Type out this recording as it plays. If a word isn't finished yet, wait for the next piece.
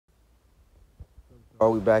Are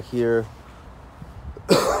we back here?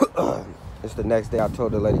 It's the next day. I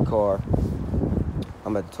towed the lady car.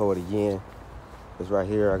 I'm at to tow it again. It's right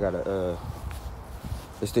here. I gotta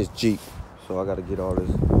it's this Jeep, so I gotta get all this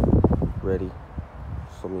ready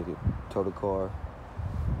for me to tow the car.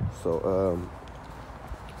 So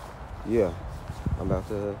yeah, I'm about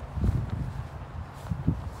to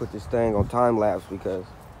put this thing on time lapse because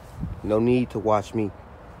no need to watch me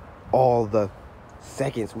all the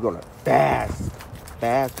seconds. We're gonna fast.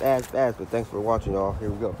 But thanks for watching, y'all. Here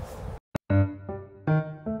we go.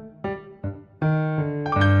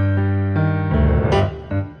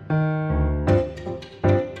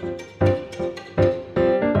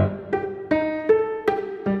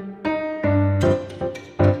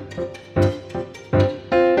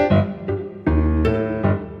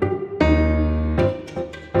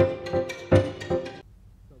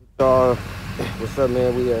 What's up,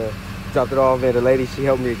 man? We dropped it off at the lady. She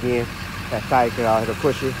helped me again. That tight because I had to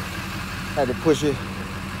push it.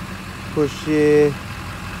 Push it.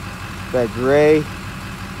 That gray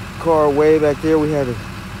car way back there. We had to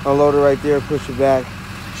unload it right there, push it back.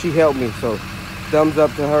 She helped me, so thumbs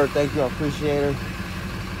up to her. Thank you, I appreciate her.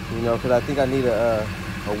 You know, because I think I need a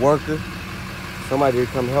worker, somebody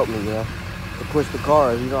to come help me, you know, to push the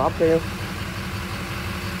car. You know, I'll pay him.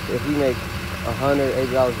 If we make $180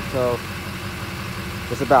 a tow,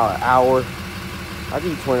 it's about an hour. I'll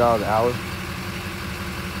give you $20 an hour.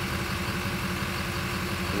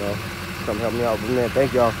 You know, come help me out. But man,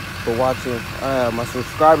 thank y'all for watching. My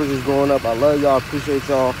subscribers is going up. I love y'all. Appreciate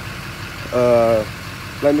y'all.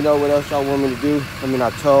 Let me know what else y'all want me to do. I mean,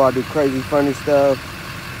 I tow. I do crazy, funny stuff.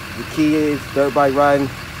 The kids, dirt bike riding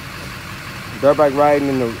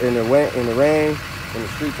in the rain, in the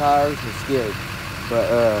street tires. It's scary. But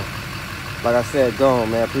like I said, go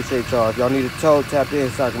home, man. Appreciate y'all. If y'all need a tow, tap in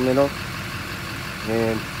Sacramento.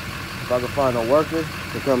 And if I can find a worker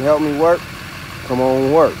to come help me work, come on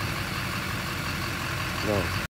and work. No.